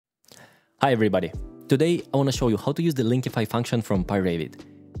Hi everybody! Today I want to show you how to use the Linkify function from pyRevit.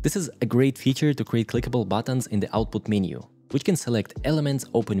 This is a great feature to create clickable buttons in the output menu, which can select elements,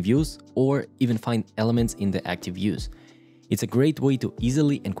 open views, or even find elements in the active views. It's a great way to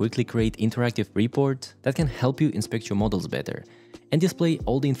easily and quickly create interactive reports that can help you inspect your models better and display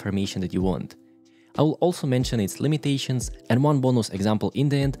all the information that you want. I will also mention its limitations and one bonus example in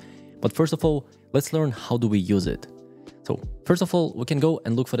the end, but first of all, let's learn how do we use it. So first of all, we can go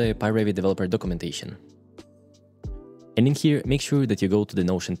and look for the pyRevit developer documentation. And in here, make sure that you go to the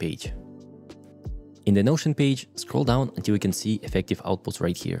Notion page. In the Notion page, scroll down until you can see effective outputs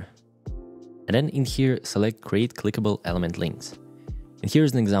right here. And then in here, select create clickable element links. And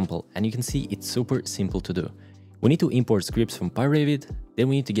here's an example, and you can see it's super simple to do. We need to import scripts from pyRevit, then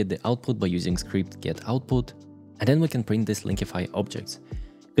we need to get the output by using script get output, and then we can print this Linkify objects.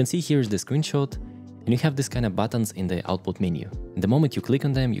 You can see here's the screenshot, and you have this kind of buttons in the output menu. And the moment you click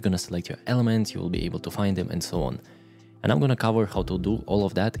on them, you're gonna select your elements, you will be able to find them and so on. And I'm gonna cover how to do all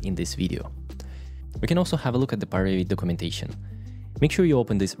of that in this video. We can also have a look at the pyRevit documentation. Make sure you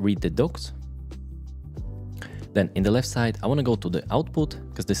open this read the docs. Then in the left side, I wanna go to the output,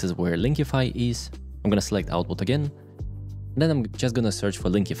 because this is where Linkify is. I'm gonna select output again. And then I'm just gonna search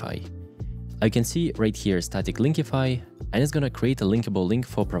for Linkify. I can see right here static Linkify, and it's gonna create a linkable link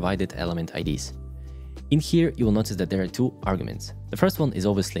for provided element IDs. In here, you will notice that there are two arguments. The first one is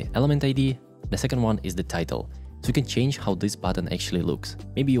obviously element ID, the second one is the title. So you can change how this button actually looks.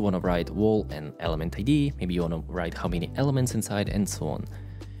 Maybe you want to write wall and element ID, maybe you want to write how many elements inside and so on.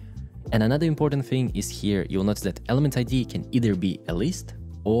 And another important thing is here, you'll notice that element ID can either be a list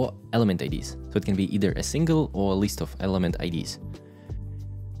or element IDs. So it can be either a single or a list of element IDs.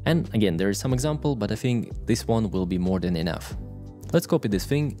 And again, there is some example, but I think this one will be more than enough. Let's copy this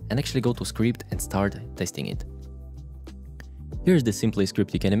thing and actually go to script and start testing it. Here's the simplest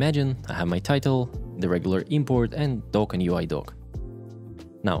script you can imagine. I have my title, the regular import, and doc and UI doc.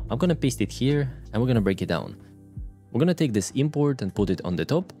 Now I'm gonna paste it here and we're gonna break it down. We're gonna take this import and put it on the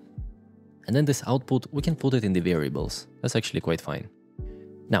top. And then this output, we can put it in the variables. That's actually quite fine.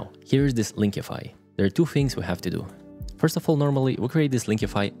 Now, here's this Linkify. There are two things we have to do. First of all, normally we create this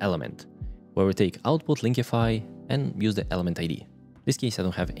Linkify element, where we take output Linkify and use the element ID. In this case, I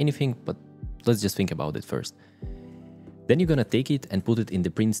don't have anything, but let's just think about it first. Then you're gonna take it and put it in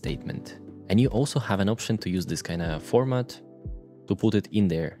the print statement. And you also have an option to use this kind of format to put it in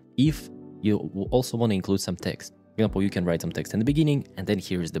there. If you also want to include some text. For example, you can write some text in the beginning, and then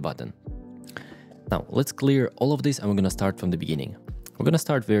here is the button. Now, let's clear all of this, and we're gonna start from the beginning. We're gonna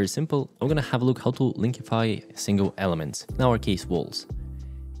start very simple. We're gonna have a look how to Linkify single elements, in our case, walls.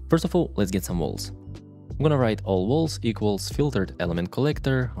 First of all, let's get some walls. I'm gonna write all walls equals filtered element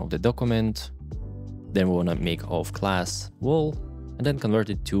collector of the document. Then we wanna make of class wall and then convert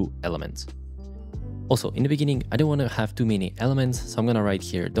it to elements. Also, in the beginning, I don't wanna have too many elements, so I'm gonna write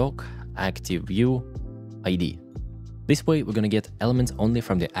here doc active view ID. This way, we're gonna get elements only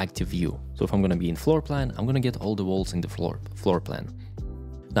from the active view. So if I'm gonna be in floor plan, I'm gonna get all the walls in the floor plan.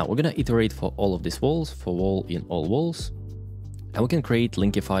 Now we're gonna iterate for all of these walls, for wall in all walls, and we can create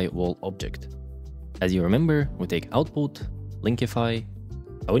Linkify wall object. As you remember, we take output, Linkify,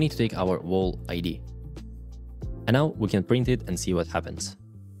 and we need to take our wall ID. And now we can print it and see what happens.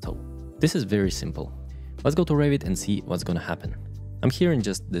 So this is very simple. Let's go to Revit and see what's gonna happen. I'm here in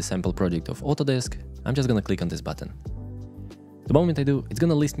just the sample project of Autodesk. I'm just gonna click on this button. The moment I do, it's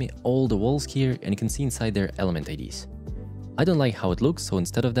gonna list me all the walls here, and you can see inside their element IDs. I don't like how it looks, so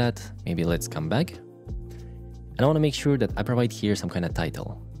instead of that, maybe let's come back. And I wanna make sure that I provide here some kind of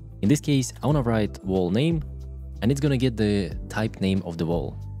title. In this case, I wanna write wall name, and it's gonna get the type name of the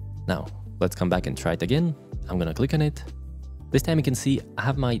wall. Now, let's come back and try it again. I'm gonna click on it. This time you can see I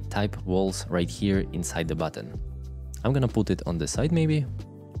have my type walls right here inside the button. I'm gonna put it on the side maybe.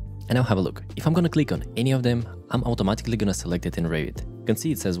 And now have a look. If I'm gonna click on any of them, I'm automatically gonna select it in Revit. You can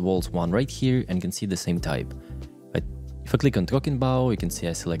see it says walls 1 right here, and you can see the same type. But if I click on Trockenbau, you can see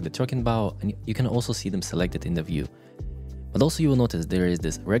I select the Trockenbau, and you can also see them selected in the view. But also you will notice there is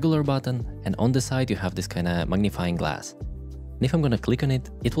this regular button, and on the side you have this kind of magnifying glass. And if I'm gonna click on it,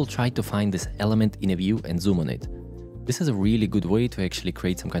 it will try to find this element in a view and zoom on it. This is a really good way to actually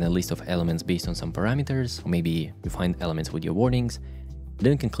create some kind of list of elements based on some parameters, or maybe you find elements with your warnings.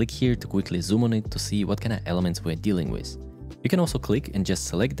 Then you can click here to quickly zoom on it to see what kind of elements we're dealing with. You can also click and just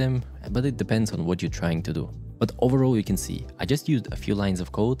select them, but it depends on what you're trying to do. But overall, you can see I just used a few lines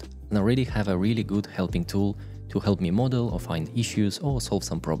of code and already have a really good helping tool to help me model or find issues or solve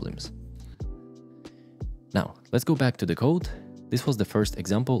some problems. Now, let's go back to the code. This was the first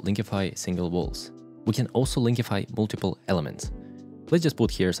example, Linkify single walls. We can also Linkify multiple elements. let's just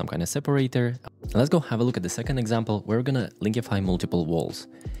put here some kind of separator. And let's go have a look at the second example where we're gonna linkify multiple walls.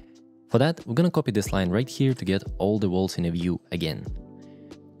 For that, we're gonna copy this line right here to get all the walls in a view again.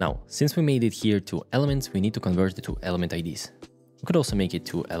 Now, since we made it here to elements, we need to convert it to element IDs. We could also make it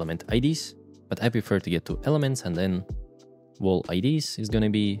to element IDs, but I prefer to get to elements and then wall IDs is gonna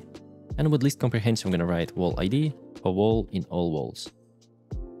be, and with list comprehension, I'm gonna write wall ID for wall in all walls.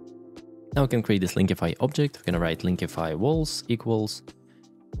 Now we can create this Linkify object. We're gonna write Linkify walls equals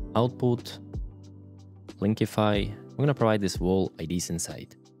output Linkify. We're gonna provide this wall IDs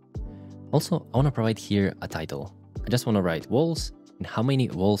inside. Also, I wanna provide here a title. I just wanna write walls and how many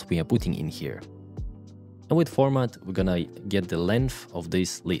walls we are putting in here. And with format, we're gonna get the length of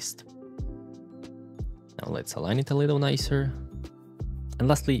this list. Now let's align it a little nicer. And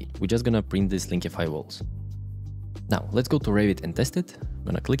lastly, we're just gonna print this Linkify walls. Now let's go to Revit and test it. I'm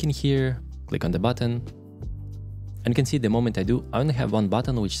gonna click in here, click on the button. And you can see the moment I do, I only have one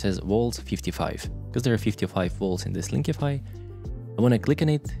button which says walls 55, because there are 55 walls in this Linkify. And when I click on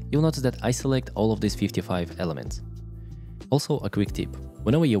it, you'll notice that I select all of these 55 elements. Also, a quick tip.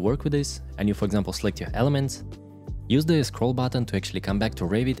 Whenever you work with this, and you, for example, select your elements, use the scroll button to actually come back to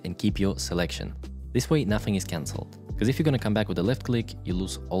Revit and keep your selection. This way, nothing is cancelled. Because if you're gonna come back with a left click, you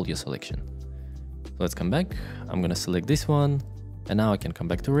lose all your selection. So let's come back. I'm gonna select this one. And now I can come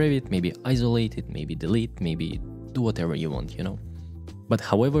back to Revit, maybe isolate it, maybe delete, maybe do whatever you want, you know. But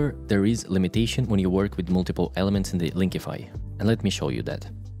however, there is limitation when you work with multiple elements in the Linkify. And let me show you that.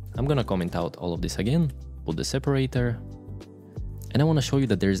 I'm gonna comment out all of this again, put the separator. And I want to show you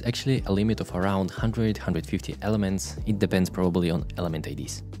that there is actually a limit of around 100-150 elements. It depends probably on element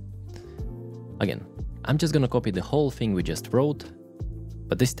IDs. Again, I'm just going to copy the whole thing we just wrote,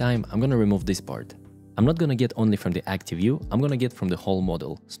 but this time I'm going to remove this part. I'm not going to get only from the active view, I'm going to get from the whole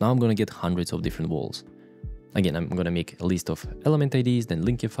model. So now I'm going to get hundreds of different walls. Again, I'm going to make a list of element IDs, then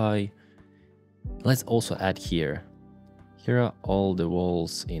Linkify. Let's also add here. Here are all the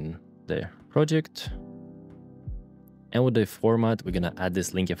walls in the project. And with the format, we're gonna add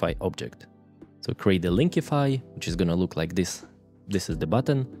this Linkify object. So create the Linkify, which is gonna look like this. This is the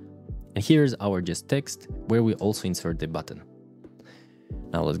button. And here's our just text, where we also insert the button.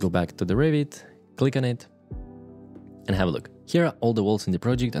 Now let's go back to the Revit, click on it, and have a look. Here are all the walls in the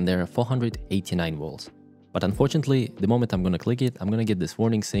project, and there are 489 walls. But unfortunately, the moment I'm gonna click it, I'm gonna get this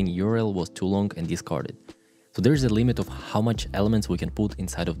warning saying URL was too long and discarded. So there's a limit of how much elements we can put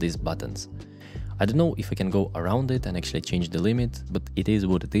inside of these buttons. I don't know if I can go around it and actually change the limit, but it is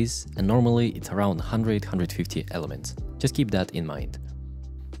what it is, and normally it's around 100-150 elements. Just keep that in mind.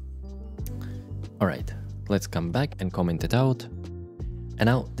 Alright, let's come back and comment it out. And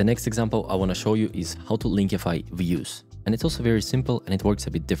now the next example I want to show you is how to Linkify views. And it's also very simple and it works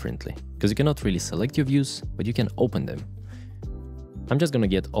a bit differently, because you cannot really select your views, but you can open them. I'm just gonna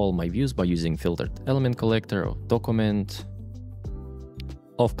get all my views by using filtered element collector or document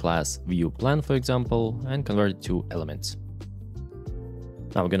of class view plan, for example, and convert it to elements.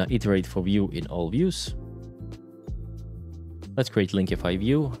 Now we're gonna iterate for view in all views. Let's create Linkify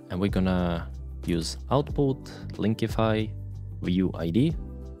view, and we're gonna use output Linkify view ID.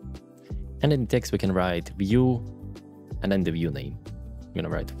 And in text we can write view and then the view name. I'm gonna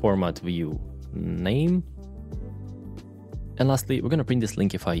write format view name. And lastly, we're gonna print this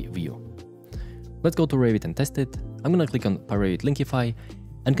Linkify view. Let's go to Revit and test it. I'm gonna click on pyRevit Linkify,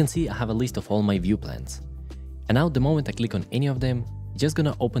 and can see I have a list of all my view plans. And now the moment I click on any of them, it's just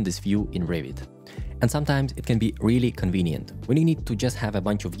gonna open this view in Revit. And sometimes it can be really convenient when you need to just have a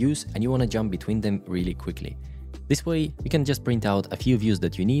bunch of views and you wanna jump between them really quickly. This way, you can just print out a few views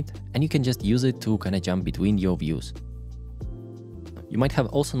that you need, and you can just use it to kind of jump between your views. You might have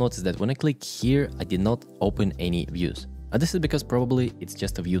also noticed that when I click here, I did not open any views. And this is because probably it's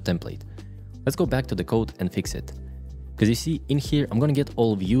just a view template. Let's go back to the code and fix it. Because you see, in here, I'm gonna get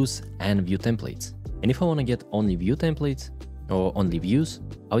all views and view templates. And if I wanna get only view templates or only views,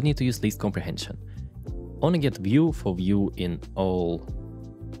 I would need to use list comprehension. I wanna get view for view in all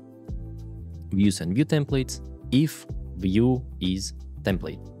views and view templates if view is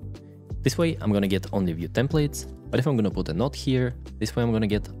template. This way, I'm gonna get only view templates, but if I'm gonna put a not here, this way I'm gonna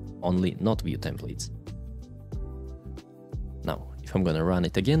get only not view templates. Now, if I'm gonna run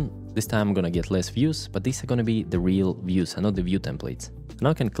it again, this time I'm gonna get less views, but these are gonna be the real views and not the view templates. Now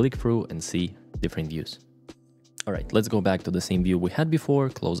I can click through and see different views. Alright, let's go back to the same view we had before,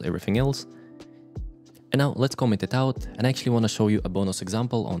 close everything else. And now let's comment it out, and I actually wanna show you a bonus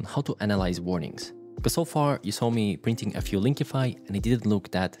example on how to analyze warnings. Because so far you saw me printing a few Linkify and it didn't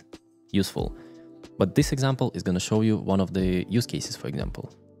look that useful. But this example is gonna show you one of the use cases, for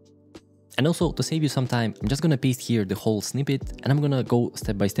example. And also, to save you some time, I'm just gonna paste here the whole snippet and I'm gonna go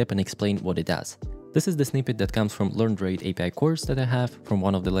step by step and explain what it does. This is the snippet that comes from Learn Revit API course that I have from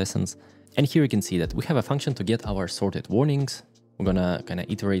one of the lessons. And here you can see that we have a function to get our sorted warnings. We're gonna kind of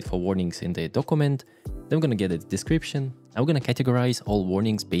iterate for warnings in the document. Then we're gonna get its description. And we're gonna categorize all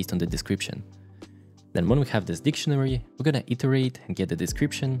warnings based on the description. Then when we have this dictionary, we're gonna iterate and get the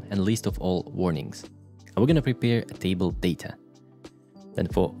description and list of all warnings. And we're gonna prepare a table data. Then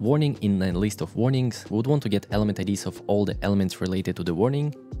for warning in the list of warnings, we would want to get element IDs of all the elements related to the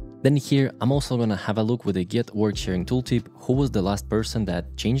warning. Then here, I'm also gonna have a look with the get work sharing tooltip, who was the last person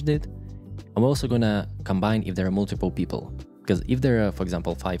that changed it. I'm also gonna combine if there are multiple people. Because if there are, for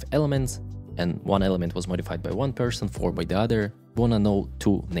example, 5 elements, and one element was modified by one person, 4 by the other, we wanna know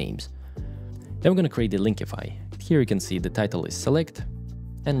 2 names. Then we're gonna create the Linkify. Here you can see the title is select.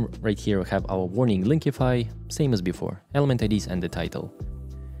 And right here we have our warning Linkify, same as before, element IDs and the title.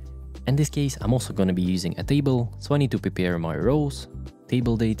 In this case, I'm also going to be using a table, so I need to prepare my rows,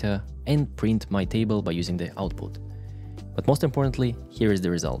 table data, and print my table by using the output. But most importantly, here is the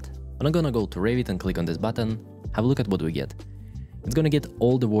result. When I'm going to go to Revit and click on this button, have a look at what we get. It's going to get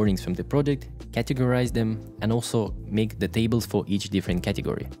all the warnings from the project, categorize them, and also make the tables for each different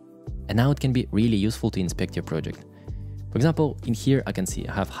category. And now it can be really useful to inspect your project. For example, in here I can see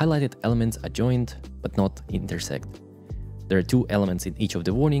I have highlighted elements adjoined but not intersect. There are 2 elements in each of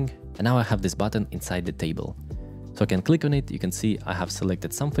the warning, and now I have this button inside the table. So I can click on it, you can see I have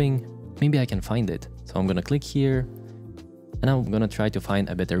selected something, maybe I can find it. So I'm gonna click here, and I'm gonna try to find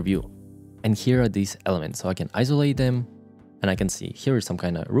a better view. And here are these elements, so I can isolate them, and I can see here is some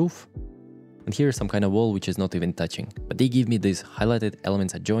kind of roof, and here is some kind of wall which is not even touching. But they give me these highlighted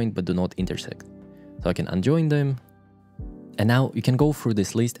elements adjoined but do not intersect. So I can unjoin them. And now you can go through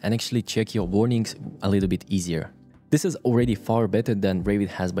this list and actually check your warnings a little bit easier. This is already far better than Revit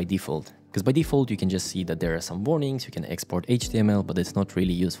has by default, because by default you can just see that there are some warnings, you can export HTML, but it's not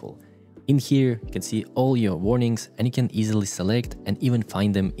really useful. In here you can see all your warnings and you can easily select and even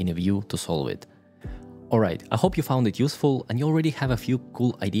find them in a view to solve it. Alright, I hope you found it useful and you already have a few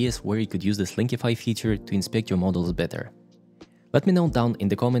cool ideas where you could use this Linkify feature to inspect your models better. Let me know down in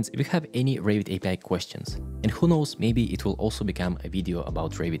the comments if you have any Revit API questions, and who knows, maybe it will also become a video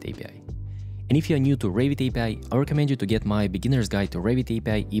about Revit API. And if you are new to Revit API, I recommend you to get my Beginner's Guide to Revit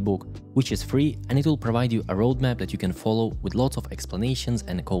API ebook, which is free and it will provide you a roadmap that you can follow with lots of explanations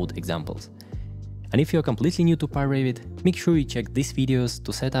and code examples. And if you are completely new to pyRevit, make sure you check these videos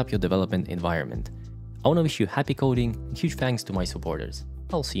to set up your development environment. I want to wish you happy coding and huge thanks to my supporters.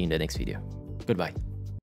 I'll see you in the next video. Goodbye.